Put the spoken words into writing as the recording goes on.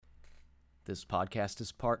This podcast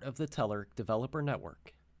is part of the Telerik Developer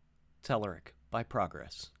Network. Telerik by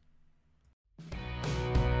Progress.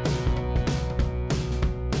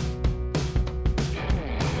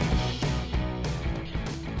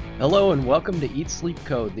 Hello and welcome to Eat Sleep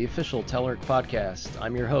Code, the official Telerik podcast.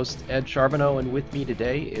 I'm your host, Ed Charbonneau, and with me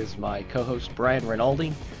today is my co-host, Brian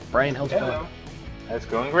Rinaldi. Brian, how's it going? It's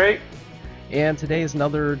going great. And today is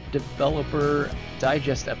another Developer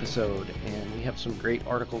Digest episode, and we have some great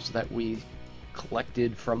articles that we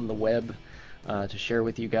collected from the web to share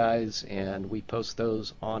with you guys, and we post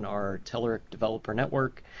those on our Telerik Developer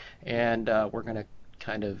Network, and we're going to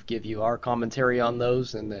kind of give you our commentary on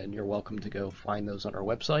those, and then you're welcome to go find those on our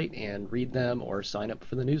website and read them or sign up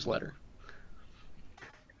for the newsletter.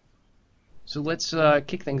 So let's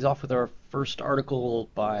kick things off with our first article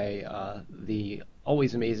by the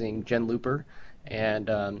always amazing Jen Looper, and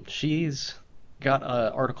she's got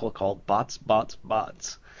an article called Bots, Bots,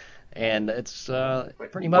 Bots, and it's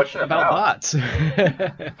pretty much about bots.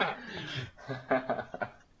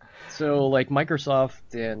 So like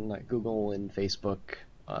Microsoft and Google and Facebook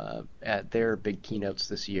at their big keynotes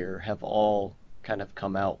this year have all kind of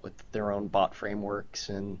come out with their own bot frameworks,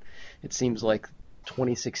 and it seems like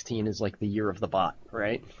 2016 is like the year of the bot,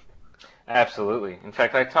 right? Absolutely. In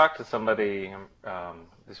fact, I talked to somebody,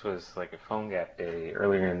 this was like a PhoneGap day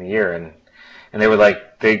earlier in the year, and they were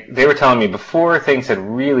like, they were telling me before things had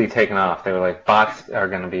really taken off, they were like, bots are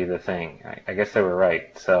going to be the thing. I guess they were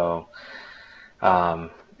right. So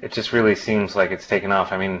it just really seems like it's taken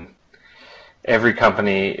off. I mean, every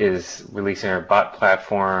company is releasing their bot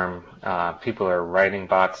platform. People are writing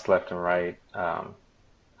bots left and right.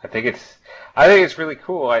 I think it's really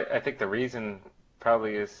cool. I think the reason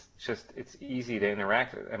probably is just it's easy to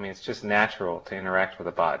interact with. I mean, it's just natural to interact with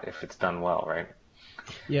a bot if it's done well, right?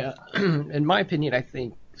 Yeah. In my opinion, I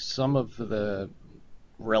think some of the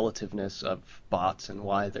relativeness of bots and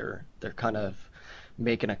why they're kind of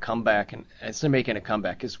making a comeback, and it's making a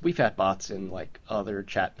comeback because we've had bots in like other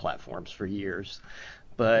chat platforms for years,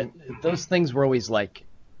 but those things were always like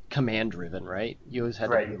command driven, right? You always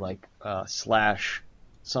had to be like slash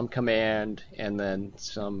some command and then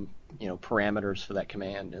some parameters for that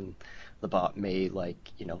command, and the bot may like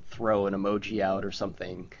throw an emoji out or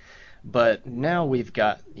something. But now we've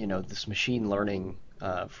got this machine learning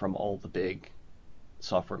from all the big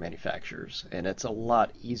software manufacturers, and it's a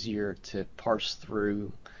lot easier to parse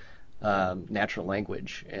through natural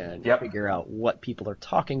language and figure out what people are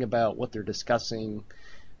talking about, what they're discussing,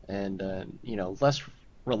 and less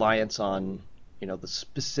reliance on the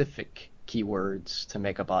specific keywords to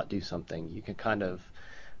make a bot do something. You can kind of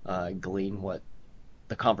glean what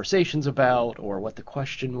the conversation's about or what the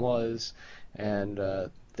question was, and the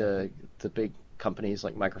big companies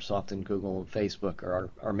like Microsoft and Google and Facebook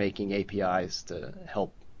are making APIs to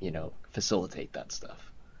help facilitate that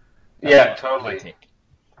stuff. That's totally.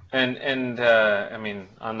 And I mean,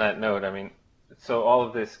 on that note, I mean, so all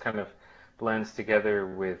of this kind of blends together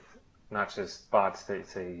with not just bots that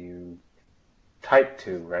say you type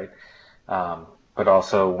to, right? But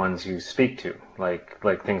also ones you speak to, like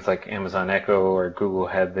things like Amazon Echo, or Google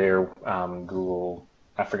had their Google,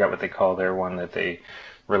 I forgot what they call their one that they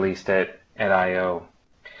released at I/O,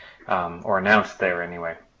 or announced there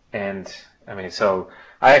anyway. And I mean, so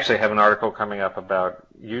I actually have an article coming up about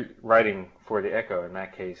you writing for the Echo. In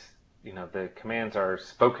that case, the commands are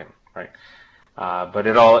spoken, right? But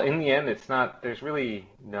in the end, it's not. There's really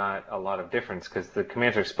not a lot of difference because the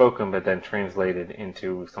commands are spoken, but then translated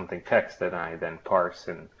into something text that I then parse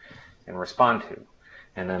and respond to,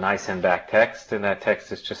 and then I send back text, and that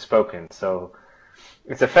text is just spoken. So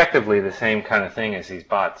it's effectively the same kind of thing as these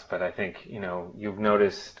bots. But I think you've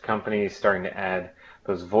noticed companies starting to add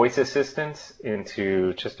those voice assistants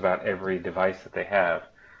into just about every device that they have,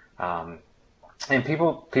 and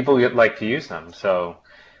people like to use them. So.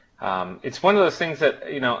 It's one of those things that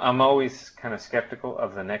I'm always kind of skeptical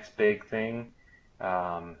of the next big thing,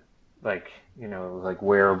 like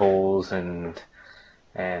wearables and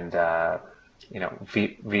VR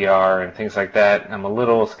and things like that. I'm a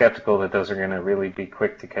little skeptical that those are going to really be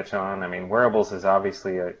quick to catch on. I mean, wearables is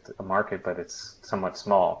obviously a market, but it's somewhat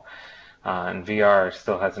small, and VR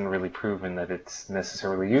still hasn't really proven that it's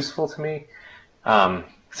necessarily useful to me.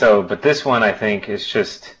 But this one I think is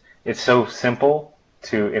just it's so simple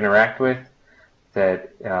to interact with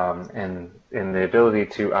that, and the ability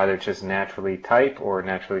to either just naturally type or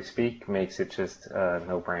naturally speak makes it just a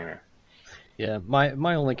no-brainer. Yeah,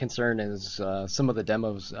 my only concern is some of the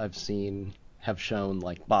demos I've seen have shown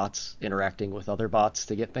like bots interacting with other bots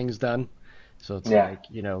to get things done. So it's like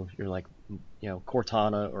you're like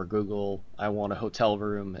Cortana or Google, I want a hotel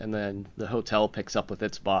room, and then the hotel picks up with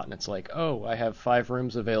its bot, and it's like, oh, I have 5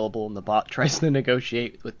 rooms available, and the bot tries to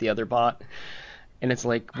negotiate with the other bot, and it's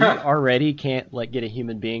like we Huh. already can't like get a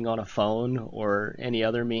human being on a phone or any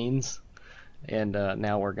other means, and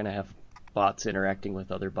now we're gonna have bots interacting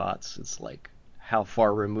with other bots. It's like, how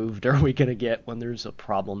far removed are we gonna get when there's a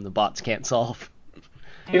problem the bots can't solve?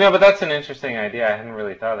 But that's an interesting idea. I hadn't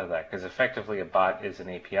really thought of that because effectively a bot is an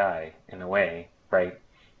API in a way, right?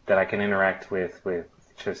 That I can interact with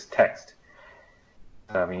just text.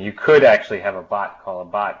 So, I mean, you could actually have a bot call a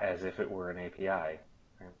bot as if it were an API.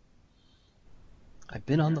 I've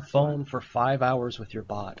been on the phone for 5 hours with your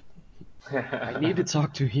bot. I need to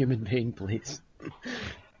talk to a human being, please.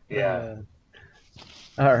 Yeah.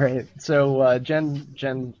 Uh, all right. So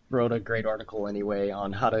Jen wrote a great article anyway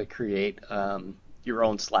on how to create your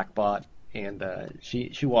own Slack bot, and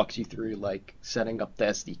she walks you through like setting up the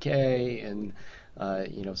SDK and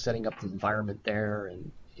setting up the environment there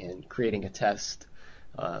and creating a test,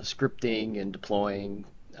 scripting and deploying.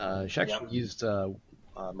 She Yep. actually used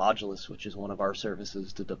Modulus, which is one of our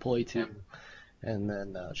services, to deploy to. Yep. And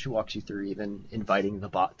then she walks you through even inviting the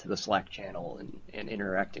bot to the Slack channel and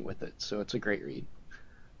interacting with it. So it's a great read.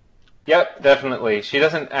 Yep, definitely. She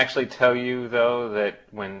doesn't actually tell you though that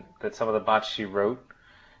some of the bots she wrote.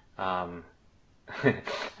 Um, I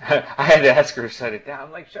had to ask her to shut it down.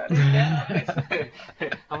 I'm like, shut it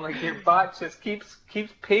down. I'm like, your bot just keeps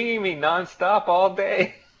pinging me nonstop all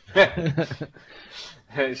day.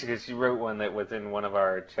 She wrote one that was in one of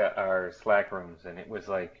our Slack rooms, and it was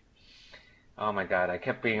like, oh my God, I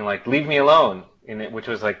kept being like, leave me alone, which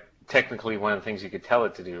was like technically one of the things you could tell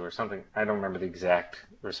it to do or something. I don't remember the exact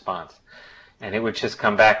response, and it would just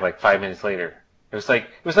come back like 5 minutes later. It was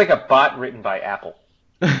like a bot written by Apple.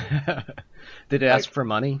 Did it ask Like for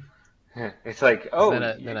money? it's like, 'Cause oh,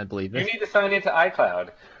 then I'd believe you it. need to sign into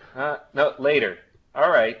iCloud. No, later. All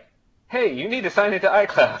right. Hey, you need to sign into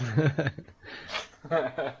iCloud.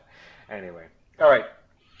 Anyway, all right.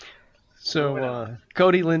 So Moving on.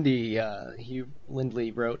 Cody Lindley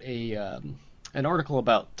wrote an article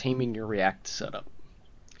about taming your React setup.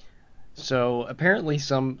 So apparently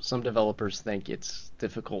some developers think it's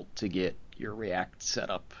difficult to get your React set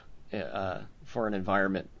up for an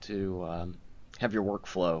environment to have your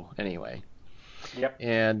workflow anyway. Yep.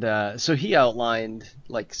 And so he outlined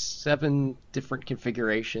like 7 different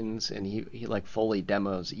configurations, and he like fully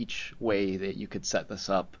demos each way that you could set this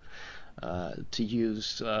up to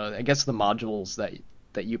use. I guess the modules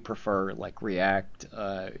that you prefer, like React,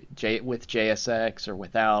 with JSX or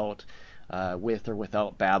without, with or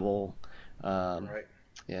without Babel, um, Right.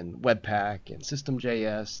 and Webpack and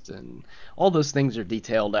System.js, and all those things are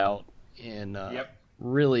detailed out in Yep.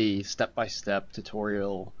 really step-by-step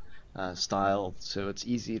tutorial style, so it's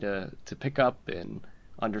easy to pick up and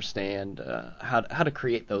understand how to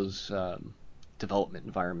create those development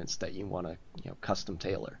environments that you want to custom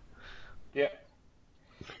tailor. Yep.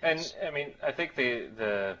 And I mean, I think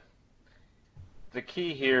the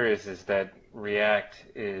key here is that React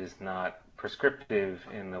is not prescriptive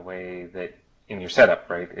in the way that in your setup,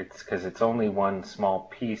 right? It's because it's only one small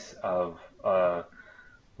piece of a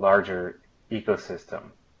larger ecosystem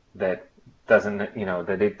that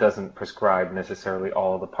that it doesn't prescribe necessarily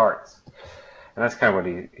all the parts. And that's kind of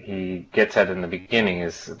what he gets at in the beginning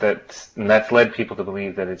is and that's led people to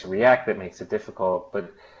believe that it's React that makes it difficult,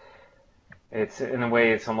 but it's in a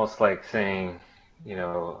way it's almost like saying, you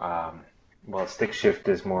know, well, stick shift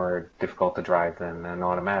is more difficult to drive than an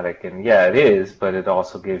automatic, and yeah, it is, but it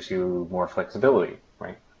also gives you more flexibility,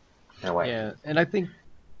 right? In a way. Yeah, and I think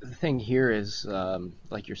the thing here is,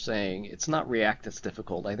 like you're saying, it's not React that's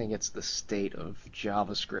difficult. I think it's the state of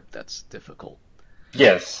JavaScript that's difficult.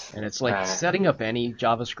 Yes. And it's like setting up any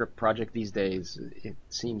JavaScript project these days, it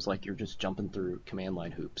seems like you're just jumping through command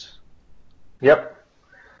line hoops. Yep.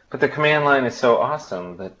 But the command line is so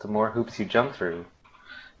awesome that the more hoops you jump through,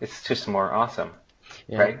 it's just more awesome,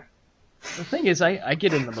 Yeah. right? The thing is, I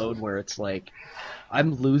get in the mode where it's like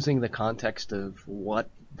I'm losing the context of what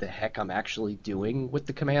the heck I'm actually doing with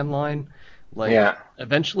the command line. Like, Yeah.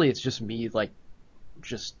 eventually it's just me, like,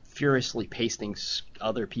 just furiously pasting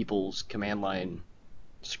other people's command line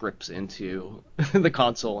scripts into the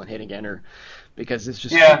console and hitting enter because it's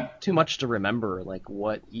just Yeah. too much to remember, like,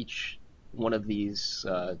 what each one of these,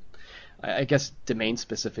 I guess domain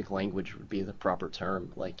specific language would be the proper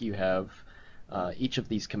term. Like, you have each of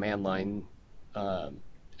these command line uh,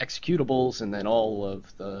 executables and then all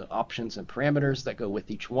of the options and parameters that go with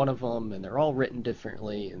each one of them, and they're all written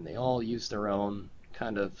differently and they all use their own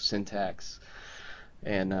kind of syntax,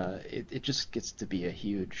 and it just gets to be a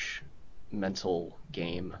huge mental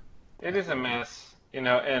game. It is a mess, and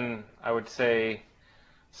I would say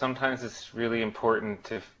sometimes it's really important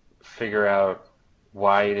to figure out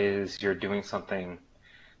why it is you're doing something,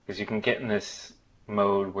 because you can get in this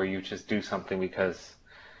mode where you just do something because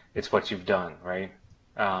it's what you've done, right?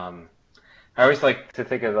 Um, I always like to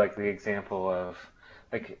think of like the example of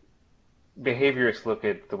like behaviorists look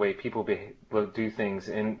at the way people will do things,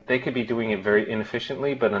 and they could be doing it very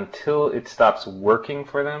inefficiently, but until it stops working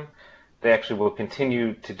for them, they actually will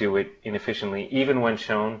continue to do it inefficiently, even when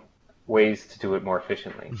shown ways to do it more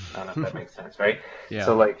efficiently. I don't know if that makes sense, right? Yeah.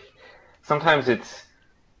 So like sometimes it's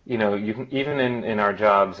you can even in our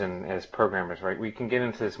jobs and as programmers, right? We can get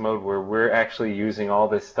into this mode where we're actually using all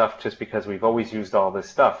this stuff just because we've always used all this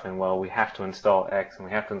stuff, and well, we have to install X and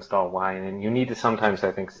we have to install Y, and you need to sometimes,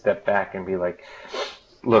 I think, step back and be like,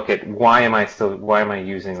 look at why am I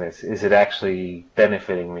using this? Is it actually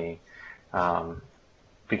benefiting me? Um,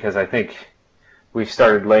 because I think we've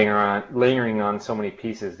started layering on so many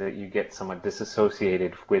pieces that you get somewhat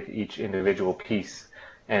disassociated with each individual piece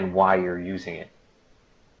and why you're using it.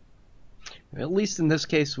 At least in this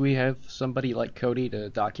case, we have somebody like Cody to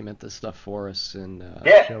document this stuff for us and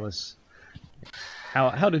Yeah. show us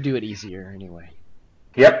how to do it easier. Anyway,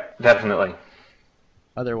 Yep. Definitely.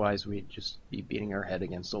 otherwise we'd just be beating our head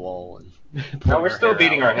against the wall and No, pulling we're our still hair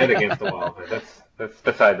beating our head out. against the wall, but that's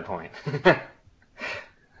beside the point.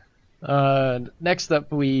 Next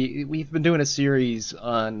up, we've been doing a series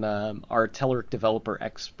on our Telerik developer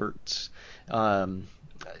experts. Um,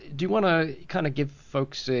 do you want to kind of give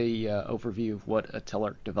folks a overview of what a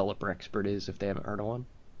Telerik developer expert is if they haven't heard of one?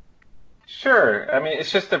 Sure. I mean,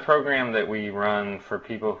 it's just a program that we run for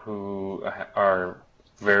people who are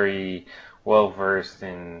very well versed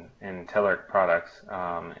in Telerik products,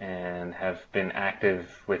 and have been active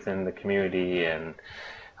within the community, and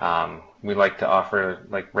we like to offer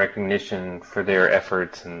like recognition for their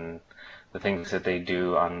efforts and the things that they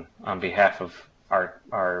do on behalf of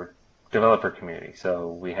our developer community.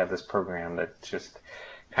 So we have this program that just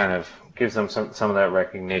kind of gives them some of that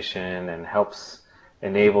recognition and helps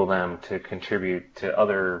enable them to contribute to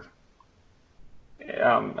other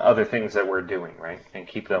things that we're doing, right? And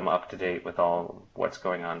keep them up to date with all what's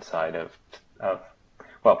going on side of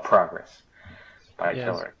well, progress by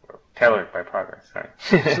Yes. Telerik by progress.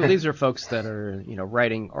 So Sorry. these are folks that are,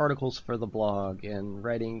 writing articles for the blog and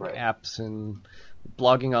writing Right. apps and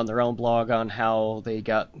blogging on their own blog on how they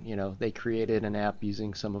got, they created an app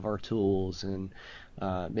using some of our tools and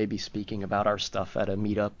maybe speaking about our stuff at a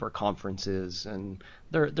meetup or conferences. And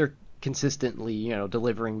they're consistently,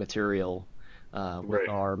 delivering material with Right.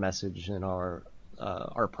 our message and our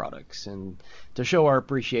products. And to show our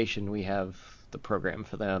appreciation, we have the program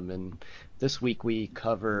for them. And this week we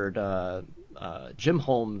covered Jim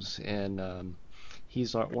Holmes, and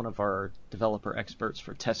he's one of our developer experts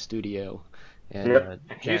for Test Studio. And Yep.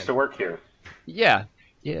 He used Jen, to work here. yeah,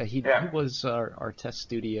 yeah, he Yeah. was our Test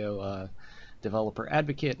Studio developer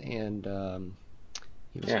advocate, and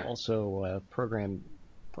he was Yeah. also a program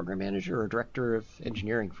manager or director of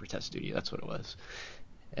engineering for Test Studio. That's what it was.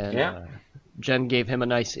 And Yeah. Jen gave him a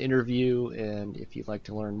nice interview. And if you'd like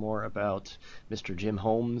to learn more about Mr. Jim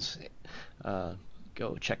Holmes, uh,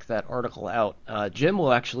 go check that article out. Jim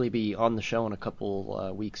will actually be on the show in a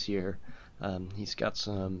couple weeks here. He's got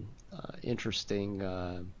some interesting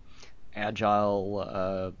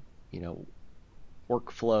agile, you know,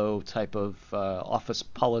 workflow type of office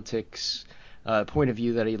politics point of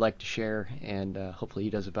view that he'd like to share, and hopefully he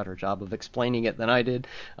does a better job of explaining it than I did.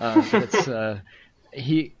 But it's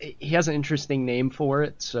he has an interesting name for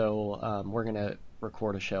it, so we're gonna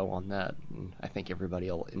record a show on that, and I think everybody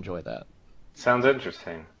will enjoy that. Sounds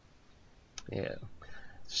interesting. Yeah.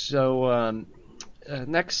 So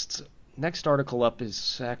next article up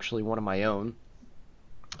is actually one of my own.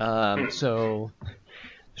 So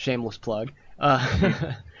shameless plug.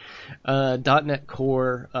 .NET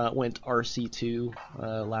Core went RC2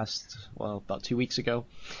 about 2 weeks ago,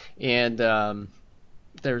 and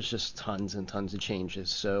there's just tons and tons of changes.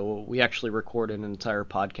 So we actually recorded an entire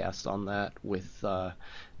podcast on that with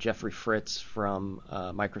Jeffrey Fritz from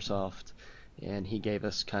Microsoft, and he gave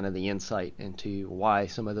us kind of the insight into why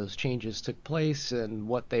some of those changes took place and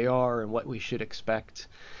what they are and what we should expect.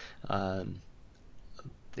 Um,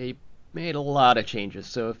 they made a lot of changes,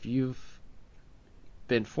 so if you've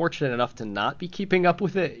been fortunate enough to not be keeping up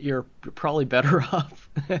with it, you're probably better off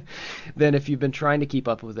than if you've been trying to keep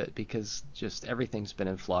up with it, because just everything's been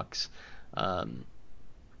in flux. Um,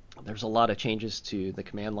 there's a lot of changes to the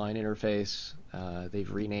command line interface.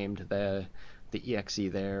 They've renamed the exe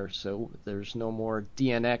there, so there's no more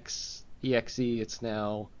DNX exe. It's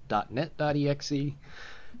now .NET.exe.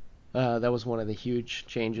 That was one of the huge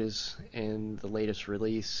changes in the latest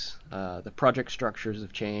release. The project structures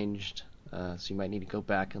have changed, so you might need to go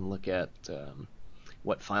back and look at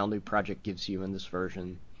what file new project gives you in this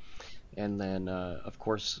version. And then, of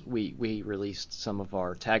course, we released some of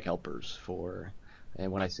our tag helpers for,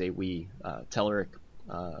 and when I say we, Telerik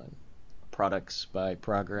uh, products by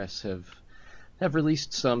Progress have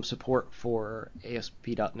released some support for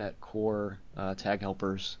ASP.NET Core tag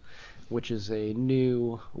helpers, which is a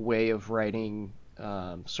new way of writing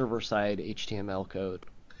server-side HTML code.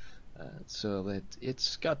 So that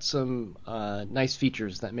it's got some nice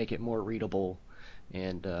features that make it more readable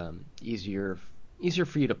and easier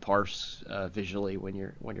for you to parse visually when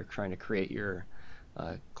you're trying to create your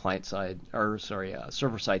client side or sorry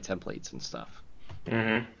server side templates and stuff.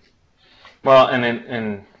 Hmm. Well,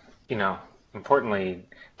 and you know, importantly,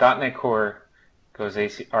 .NET Core goes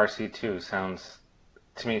RC2 sounds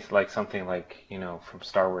to me like something like, from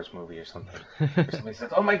Star Wars movie or something. Where somebody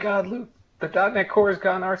says, "Oh my God, Luke, the .NET Core's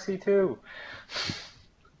gone RC2."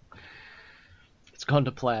 It's gone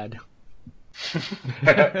to plaid.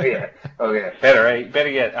 Yeah. Oh yeah. Better, right?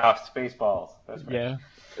 Better get off Spaceballs. That's Yeah,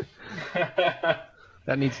 right.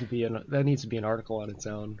 that needs to be an article on its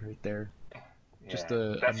own right there. Just Yeah.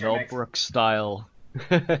 a That's your Mel next. Brooks style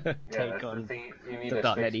Yeah, take that's the on thing. You need the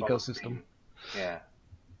a .NET Spaceballs ecosystem. theme. Yeah,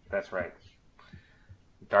 that's right.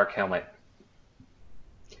 Dark Helmet.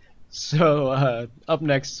 So up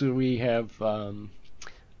next we have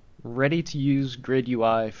ready to use Grid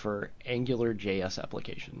UI for Angular JS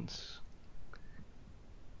applications.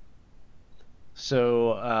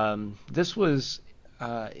 So this was,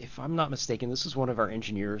 if I'm not mistaken, this is one of our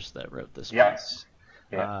engineers that wrote this Yeah. piece.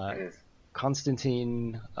 Yeah, Uh, it is.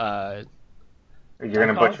 Konstantin You're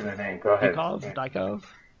gonna Dykov? butcher the name. Go ahead. Dykov? Yeah. Dykov?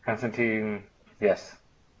 Constantine. Yes,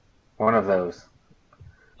 one of those.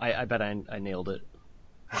 I bet I nailed it.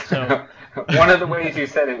 So One of the ways you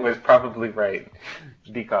said it was probably right.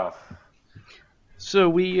 Dikoff. so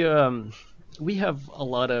we have a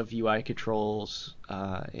lot of UI controls,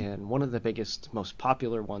 and one of the biggest, most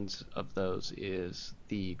popular ones of those is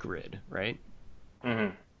the grid, right? Hmm.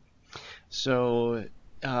 So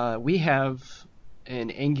we have an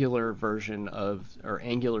Angular version of, or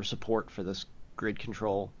Angular support for this grid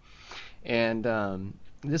control, and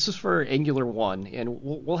this is for Angular 1, and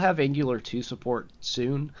we'll have Angular 2 support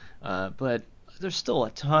soon, but there's still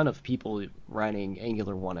a ton of people writing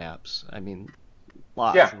Angular 1 apps. I mean,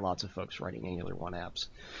 lots Yeah. and lots of folks writing Angular 1 apps.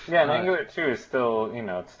 Yeah, and Uh, Angular 2 is still,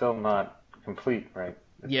 it's still not complete, right?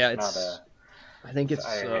 yeah, It's not a. I think It's,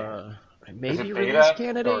 it's is maybe it release beta or is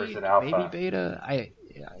candidate, it maybe alpha? beta.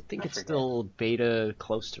 Yeah, I think I it's forget. still beta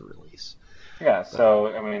close to release. Yeah, But so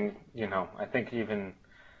I mean, I think even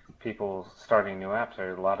people starting new apps,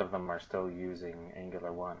 a lot of them are still using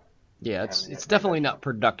Angular 1. yeah, They haven't it's yet made definitely that not jump.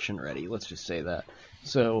 production ready. Let's just say that.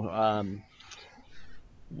 So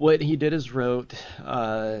what he did is wrote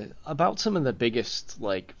about some of the biggest,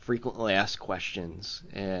 like, frequently asked questions,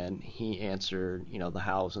 and he answered, the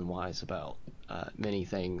hows and whys about many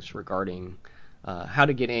things regarding how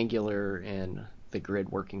to get Angular and the grid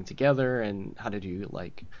working together, and how to do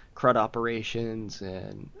like CRUD operations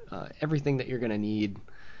and everything that you're going to need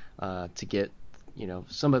to get,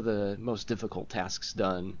 some of the most difficult tasks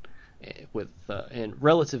done with and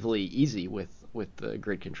relatively easy with the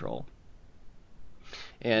grid control.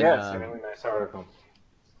 And Yeah, it's a really nice article.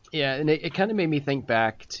 yeah, and it kind of made me think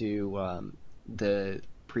back to the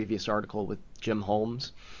previous article with Jim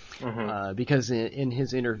Holmes, Hmm. because in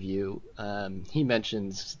his interview, he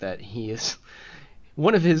mentions that he is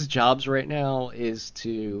one of his jobs right now is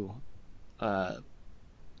to uh,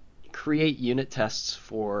 create unit tests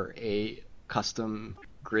for a custom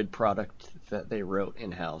grid product that they wrote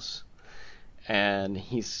in house. And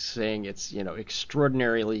he's saying it's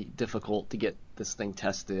extraordinarily difficult to get this thing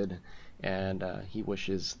tested, and he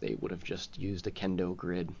wishes they would have just used a Kendo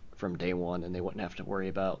grid from day one, and they wouldn't have to worry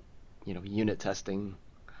about unit testing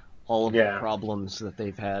all of the Yeah. problems that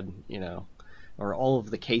they've had, or all of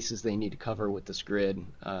the cases they need to cover with this grid,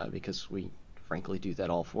 because we frankly do that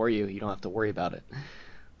all for you. You don't have to worry about it.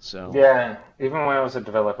 So Yeah, even when I was a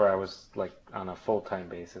developer, I was like on a full-time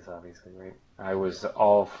basis, obviously, right? I was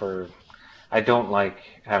all for, I don't like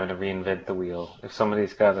having to reinvent the wheel. If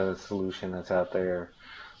somebody's got a solution that's out there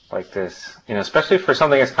like this, especially for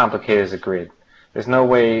something as complicated as a grid, there's no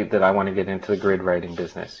way that I want to get into the grid writing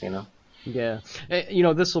business. yeah,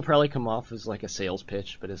 this will probably come off as like a sales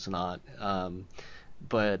pitch, but it's not.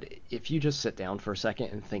 But if you just sit down for a second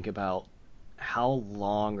and think about how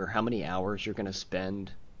long or how many hours you're going to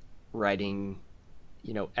spend writing,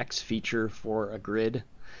 X feature for a grid,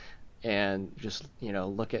 and just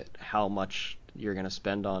look at how much you're going to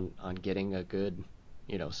spend on getting a good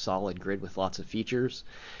solid grid with lots of features.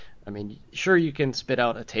 I mean, sure, you can spit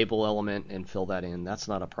out a table element and fill that in. That's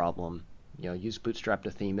not a problem. Use Bootstrap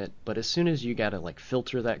to theme it. But as soon as you got to like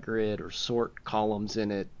filter that grid or sort columns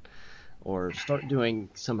in it or start doing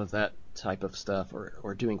some of that type of stuff,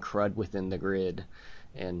 or doing CRUD within the grid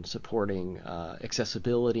and supporting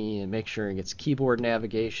accessibility and make sure its keyboard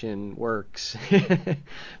navigation works,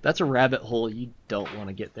 that's a rabbit hole you don't want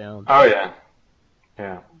to get down. Oh yeah,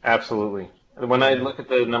 yeah, absolutely. When I Yeah. look at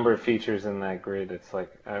the number of features in that grid, it's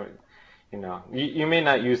like, you may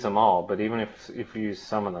not use them all, but even if you use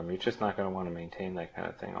some of them, you're just not going to want to maintain that kind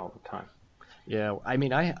of thing all the time. Yeah, I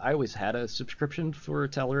mean, I always had a subscription for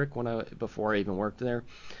Telerik before I even worked there.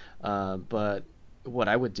 But what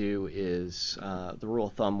I would do is the rule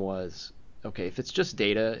of thumb was, okay, if it's just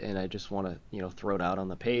data and I just want to throw it out on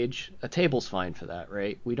the page, a table's fine for that,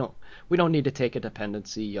 right? We don't need to take a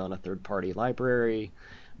dependency on a third party library.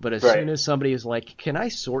 But as Right. soon as somebody is like, can I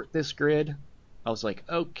sort this grid? I was like,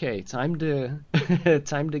 okay, time to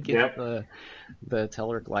time to get Yep. the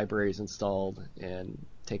Telerik libraries installed and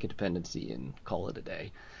take a dependency and call it a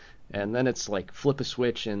day. And then it's like flip a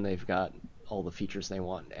switch and they've got all the features they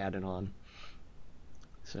want added on.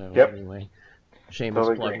 So Yep. anyway, shameless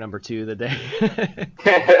Totally plug agree. number two of the day.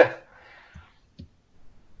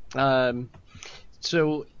 um,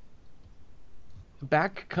 so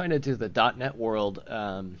back kind of to the .NET world,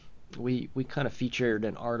 we kind of featured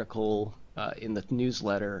an article in the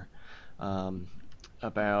newsletter um,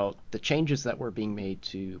 about the changes that were being made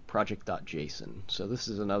to project.json. So this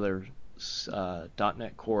is another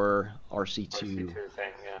 .NET Core RC2 RC2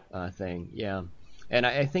 thing, yeah. thing, yeah. And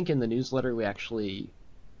I think in the newsletter we actually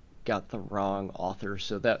got the wrong author.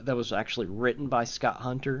 So that was actually written by Scott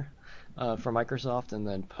Hunter from Microsoft and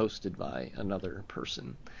then posted by another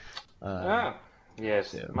person. Um, Ah,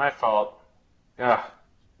 yes, so my fault. Ah.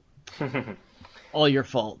 all your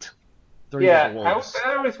fault. Throw you to the Yeah, wolves.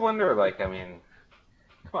 I always wonder, like, I mean,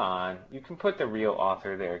 come on, you can put the real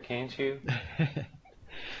author there, can't you?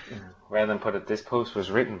 Rather than put it, this post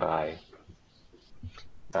was written by,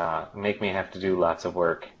 make me have to do lots of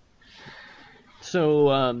work.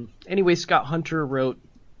 So anyway, Scott Hunter wrote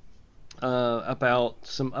about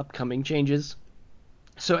some upcoming changes.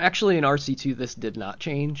 So actually in RC2 this did not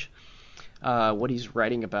change. What he's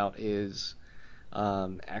writing about is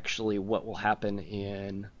actually what will happen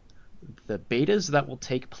in the betas that will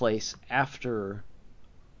take place after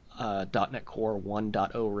 .NET Core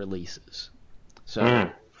 1.0 releases. So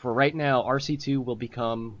Mm, for right now, RC2 will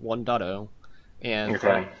become 1.0, and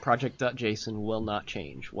okay. project.json will not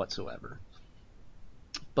change whatsoever.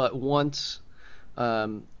 But once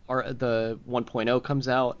the 1.0 comes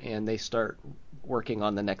out and they start working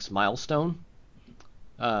on the next milestone,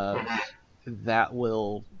 uh, that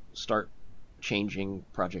will start changing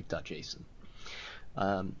project.json.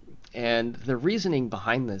 Um, and the reasoning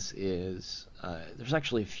behind this is there's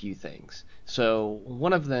actually a few things. So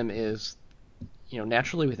one of them is,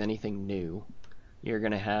 naturally with anything new, you're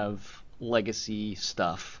going to have legacy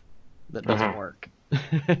stuff that doesn't Hmm. work.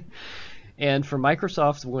 And for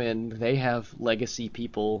Microsoft, when they have legacy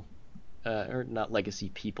people, or not legacy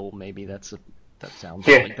people, maybe that sounds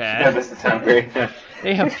Yeah, really that bad. doesn't sound great.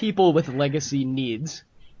 They have people with legacy needs,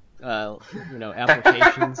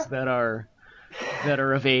 applications that are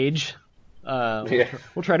of age. Yeah.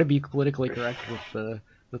 We'll try to be politically correct with the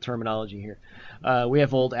terminology here. We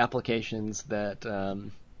have old applications that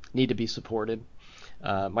need to be supported.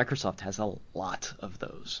 Microsoft has a lot of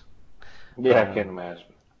those. Yeah, I can Um,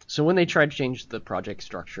 imagine. so when they tried to change the project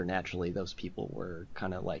structure, naturally those people were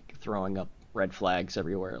kind of like throwing up red flags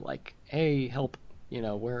everywhere, like, "Hey, help!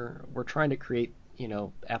 We're trying to create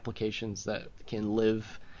applications that can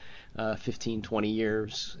live 15, 20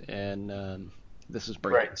 years, and this is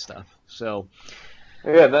Right. breaking stuff." So,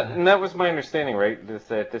 Yeah, uh, and that was my understanding, right? Is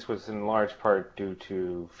that this was in large part due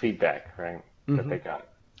to feedback, right? That mhm, they got.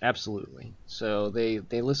 absolutely. So they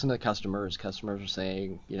listen to customers. Customers are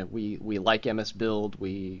saying, we like MS Build.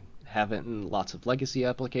 We have it in lots of legacy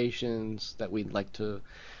applications that we'd like to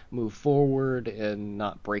move forward and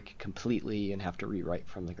not break completely and have to rewrite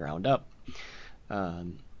from the ground up.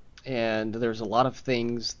 Um, and there's a lot of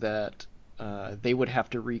things that they would have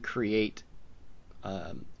to recreate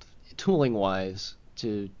um, tooling wise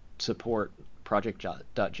to support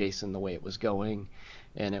project.json the way it was going,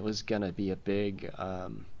 and it was going to be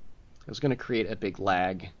it was going to create a big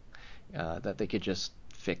lag that they could just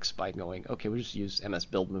fix by going, okay, we'll just use MS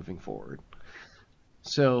Build moving forward.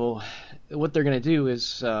 So what they're going to do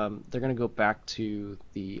is they're going to go back to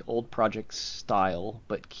the old project style,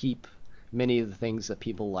 but keep many of the things that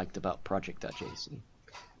people liked about Project.json.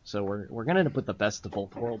 So we're gonna end up with the best of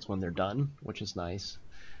both worlds when they're done, which is nice.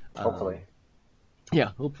 Hopefully.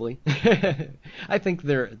 Yeah, hopefully. I think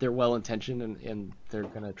they're well intentioned and they're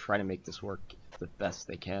gonna try to make this work the best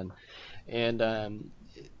they can. And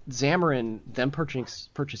Xamarin, them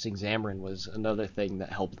purchasing Xamarin was another thing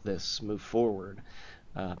that helped this move forward,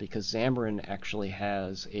 because Xamarin actually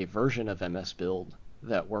has a version of MS Build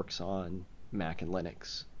that works on Mac and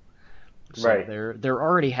Linux. So Right. they're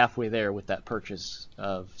already halfway there with that purchase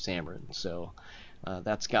of Xamarin. So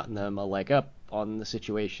that's gotten them a leg up on the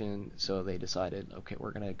situation. So they decided, okay,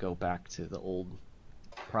 we're gonna go back to the old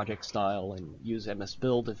project style and use MS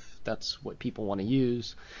Build if that's what people want to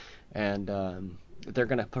use. And they're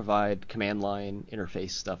going to provide command line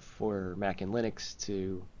interface stuff for Mac and Linux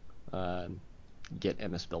to get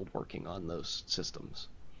MS Build working on those systems.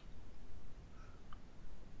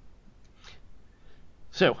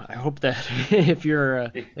 So I hope that if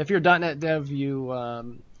you're .NET dev,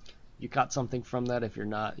 you got something from that. If you're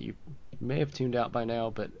not, you may have tuned out by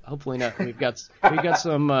now, but hopefully not. We've got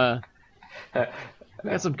some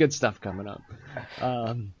good stuff coming up.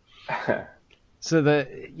 So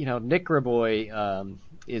Nick Raboy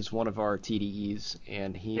is one of our TDEs,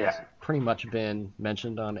 and he's pretty much been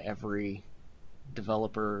mentioned on every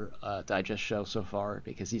developer digest show so far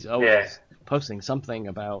because he's always posting something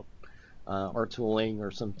about our tooling or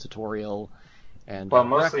some tutorial. And well,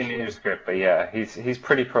 mostly NativeScript, but yeah, he's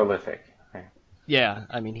pretty prolific. Right? Yeah,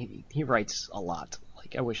 I mean he writes a lot.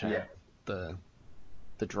 Like I wish I had the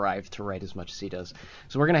drive to write as much as he does.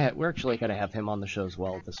 So we're actually gonna have him on the show as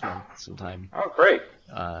well this month sometime. Oh, great!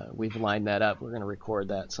 We've lined that up. We're gonna record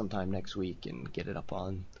that sometime next week and get it up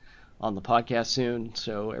on the podcast soon,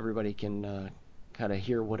 so everybody can kind of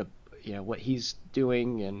hear what he's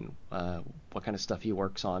doing and what kind of stuff he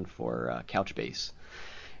works on for Couchbase.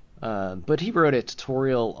 But he wrote a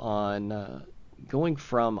tutorial on going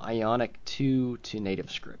from Ionic 2 to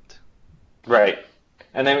NativeScript. Right.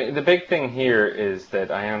 And I mean, the big thing here is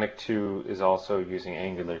that Ionic 2 is also using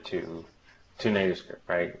Angular 2 to NativeScript,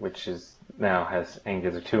 right? Which now has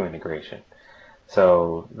Angular 2 integration.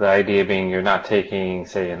 So the idea being you're not taking,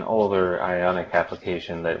 say, an older Ionic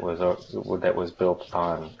application that was built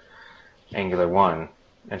upon Angular 1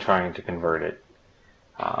 and trying to convert it.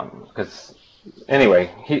 Because anyway,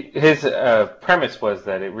 his premise was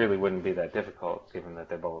that it really wouldn't be that difficult given that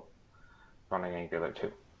they're both running Angular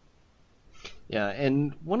 2. Yeah,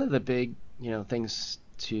 and one of the big, things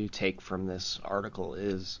to take from this article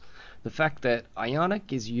is the fact that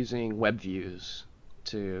Ionic is using web views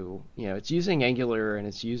to, it's using Angular and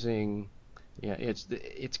it's using,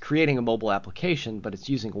 it's creating a mobile application, but it's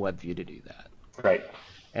using a web view to do that. Right.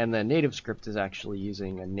 And then NativeScript is actually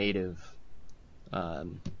using a native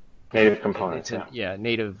components.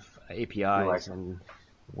 Native APIs, and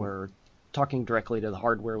we're talking directly to the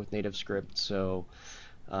hardware with NativeScript, so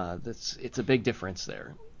it's a big difference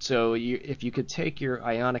there. So if you could take your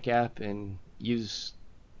Ionic app and use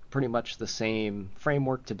pretty much the same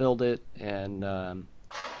framework to build it and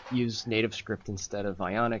use NativeScript instead of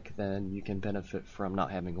Ionic, then you can benefit from not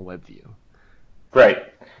having a web view.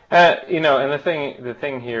 Right. And the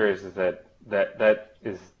thing here is that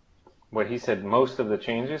is what he said. Most of the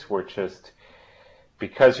changes were just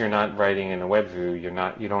because you're not writing in a web view. You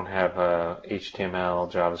don't have a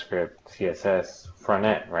HTML, JavaScript, CSS front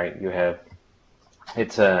end, right?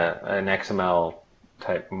 It's an XML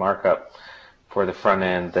type markup for the front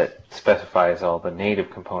end that specifies all the native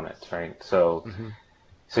components, right? So. Mm-hmm.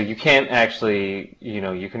 So you can't actually,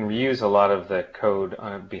 you can reuse a lot of the code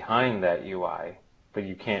behind that UI, but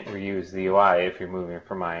you can't reuse the UI if you're moving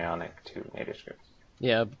from Ionic to NativeScript.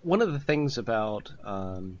 Yeah, one of the things about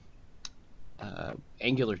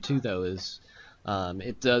Angular 2, though, is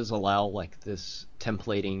it does allow like this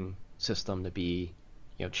templating system to be,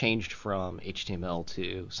 changed from HTML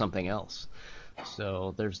to something else.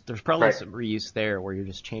 So there's probably some reuse there where you're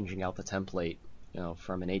just changing out the template.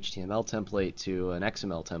 From an HTML template to an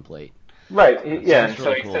XML template. Right. And so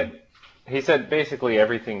really cool. He said basically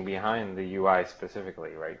everything behind the UI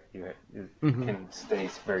specifically, right? You can stay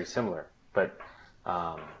very similar, but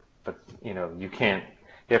you can't.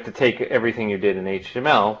 You have to take everything you did in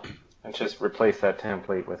HTML and just replace that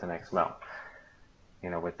template with an XML.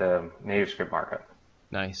 With the NativeScript markup.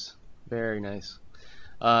 Nice. Very nice.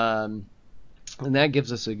 And that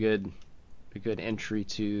gives us a good entry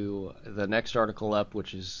to the next article up,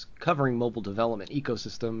 which is covering mobile development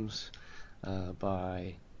ecosystems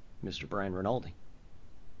by Mr. Brian Rinaldi.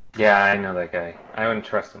 Yeah, I know that guy. I wouldn't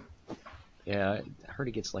trust him. Yeah, I heard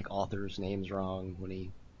he gets like authors' names wrong when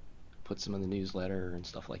he puts them in the newsletter and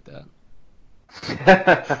stuff like that.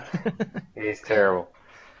 He's terrible.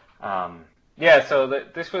 Um, yeah, so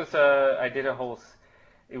this was I did a whole.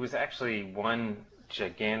 It was actually one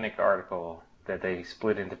gigantic article that they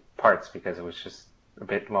split into parts because it was just a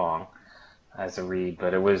bit long as a read.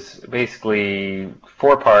 But it was basically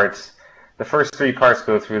 4 parts. The first 3 parts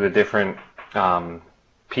go through the different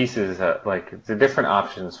pieces, like the different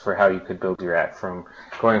options for how you could build your app, from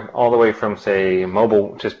going all the way from, say,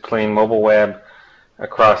 mobile, just plain mobile web,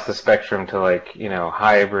 across the spectrum to, like,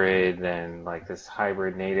 hybrid, and like this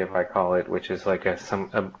hybrid native, I call it, which is like a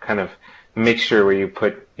kind of mixture where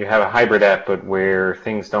you have a hybrid app, but where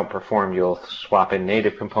things don't perform, you'll swap in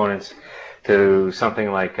native components, to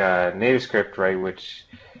something like NativeScript, right,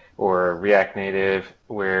 or React Native,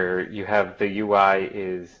 where you have the UI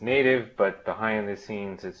is native, but behind the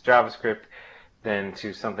scenes it's JavaScript, then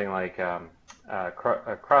to something like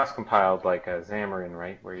cross-compiled, like a Xamarin,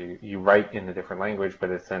 right, where you write in a different language,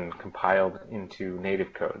 but it's then compiled into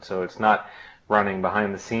native code. So it's not running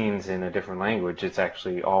behind the scenes in a different language. It's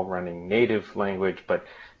actually all running native language, but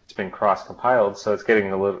it's been cross-compiled, so it's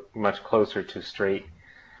getting much closer to straight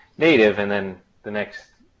native. And then the next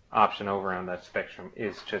option over on that spectrum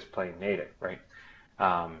is just plain native, right?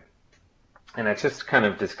 And I just kind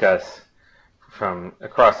of discuss from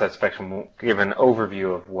across that spectrum, we'll give an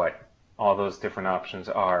overview of what all those different options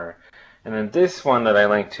are. And then this one that I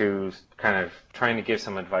linked to is kind of trying to give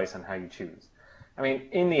some advice on how you choose. I mean,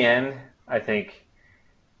 in the end, I think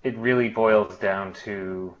it really boils down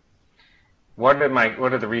to what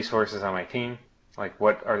are the resources on my team? Like,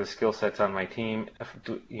 what are the skill sets on my team?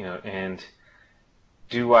 And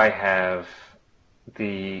do I have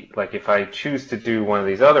if I choose to do one of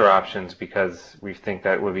these other options because we think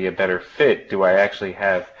that would be a better fit, do I actually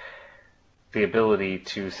have the ability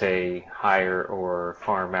to, say, hire or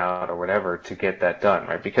farm out or whatever to get that done,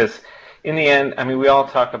 right? Because in the end, I mean, we all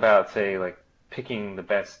talk about, say, like, picking the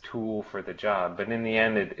best tool for the job, but in the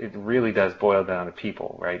end, it really does boil down to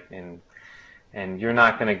people, right? And you're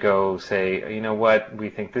not going to go say, you know what, we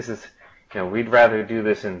think this is, we'd rather do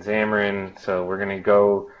this in Xamarin, so we're going to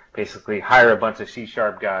go basically hire a bunch of C#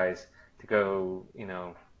 guys to go,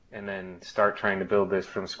 and then start trying to build this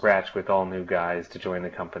from scratch with all new guys to join the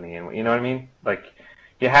company. And you know what I mean? Like,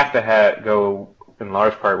 you have to go in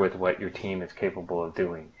large part with what your team is capable of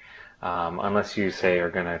doing, unless you, say, are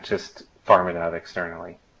going to just farm it out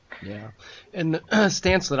externally. Yeah. And the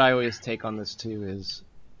stance that I always take on this, too, is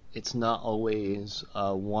it's not always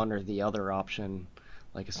one or the other option.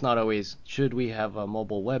 Like, it's not always, should we have a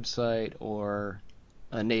mobile website or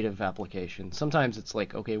a native application? Sometimes it's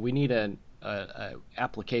like, okay, we need a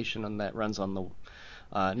application that runs on the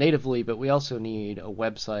natively, but we also need a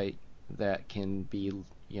website that can be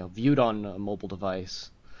viewed on a mobile device,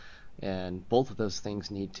 and both of those things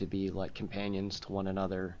need to be like companions to one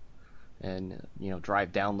another, and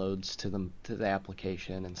drive downloads to the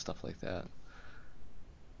application and stuff like that.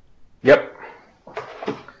 Yep.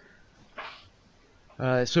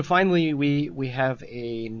 So finally, we have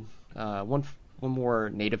a one more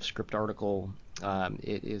NativeScript article.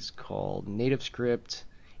 It is called NativeScript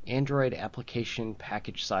Android Application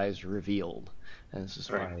Package Size Revealed. And this is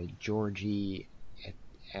by Georgi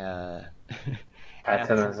Atanasov.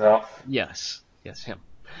 Yes, him.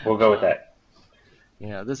 We'll go with that.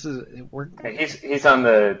 Yeah, this is he's on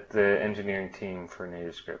the engineering team for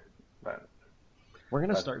NativeScript, but we're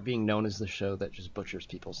gonna start being known as the show that just butchers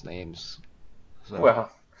people's names. So.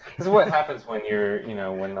 Well, this is what happens when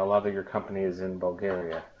when a lot of your company is in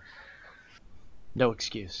Bulgaria. No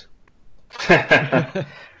excuse. You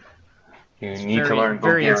need to learn Bulgarian.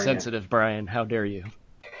 Very insensitive, Brian. How dare you?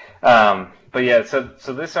 But yeah, so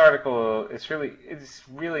this article it's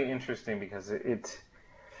really interesting because it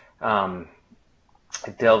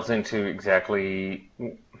delves into exactly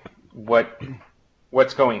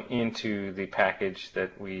what's going into the package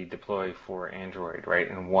that we deploy for Android, right,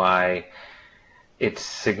 and why it's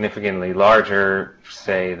significantly larger,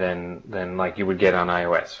 say, than like you would get on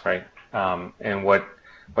iOS, right? And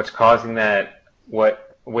what's causing that,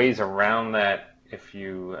 what ways around that if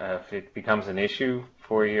it becomes an issue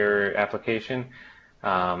for your application,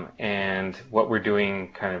 and what we're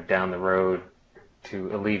doing kind of down the road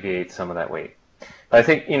to alleviate some of that weight. But I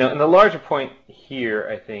think, and the larger point here,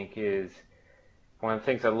 I think, is one of the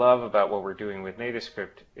things I love about what we're doing with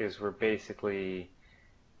NativeScript is we're basically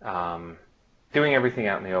doing everything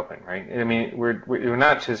out in the open, right? I mean, we're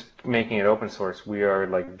not just making it open source. We are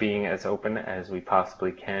like being as open as we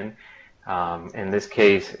possibly can. In this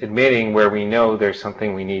case, admitting where we know there's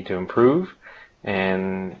something we need to improve,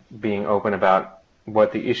 and being open about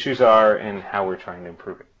what the issues are and how we're trying to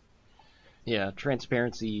improve it. Yeah,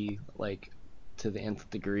 transparency, like, to the nth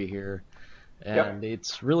degree here. And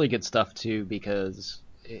it's really good stuff too, because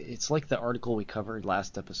it's like the article we covered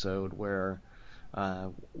last episode where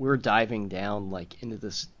we're diving down like into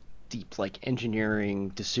this deep like engineering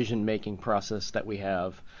decision making process that we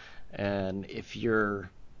have. And if you're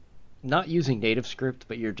not using NativeScript,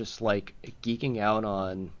 but you're just like geeking out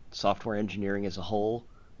on software engineering as a whole,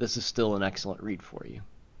 this is still an excellent read for you.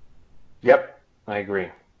 Yep, I agree.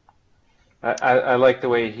 I like the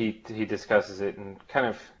way he discusses it and kind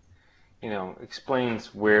of,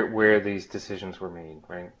 explains where these decisions were made,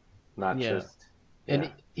 right? Not Yeah. just, And yeah.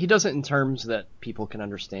 he does it in terms that people can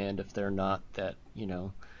understand if they're not that,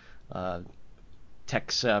 uh,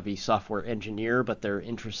 tech savvy software engineer, but they're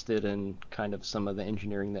interested in kind of some of the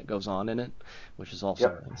engineering that goes on in it, which is also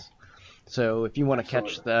Yep, nice. So if you want to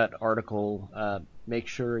catch absolutely. that article, make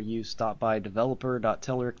sure you stop by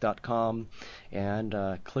developer.telerik.com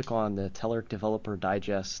and click on the Telerik Developer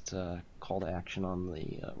Digest call to action on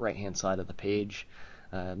the right-hand side of the page.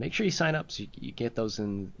 Make sure you sign up so you get those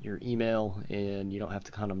in your email and you don't have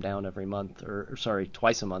to hunt them down every month, or sorry,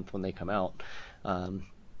 twice a month when they come out. Um,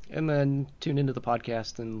 and then tune into the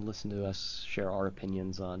podcast and listen to us share our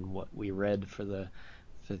opinions on what we read for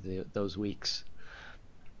those weeks.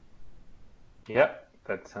 Yep,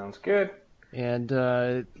 that sounds good. And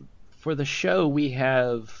for the show, we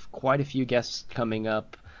have quite a few guests coming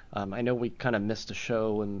up. I know we kind of missed a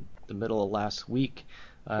show in the middle of last week.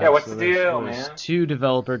 Yeah, what's So the there deal, was man? two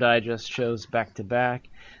Developer Digest shows back to back.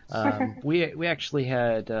 We actually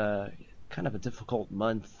had kind of a difficult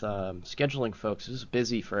month scheduling folks. It was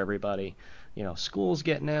busy for everybody. School's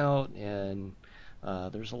getting out, and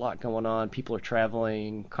there's a lot going on. People are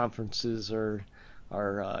traveling. Conferences are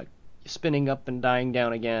spinning up and dying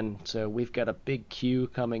down again. So we've got a big queue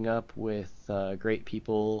coming up with great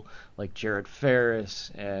people like Jared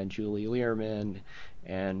Ferris and Julie Learman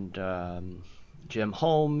and Jim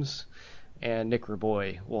Holmes and Nick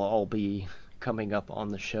Raboy will all be coming up on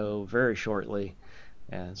the show very shortly.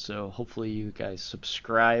 And so hopefully you guys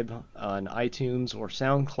subscribe on iTunes or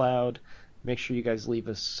SoundCloud. Make sure you guys leave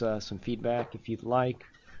us some feedback if you'd like.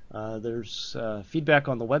 There's feedback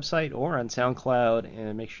on the website or on SoundCloud,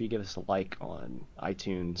 and make sure you give us a like on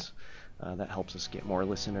iTunes. That helps us get more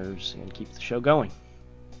listeners and keep the show going.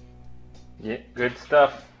 Yeah, good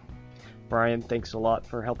stuff. Brian, thanks a lot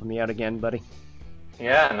for helping me out again, buddy.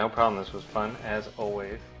 Yeah, no problem. This was fun, as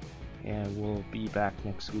always. And we'll be back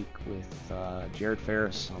next week with Jared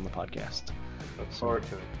Ferris on the podcast. Look So forward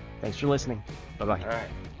to it. thanks for listening. Bye-bye. All right.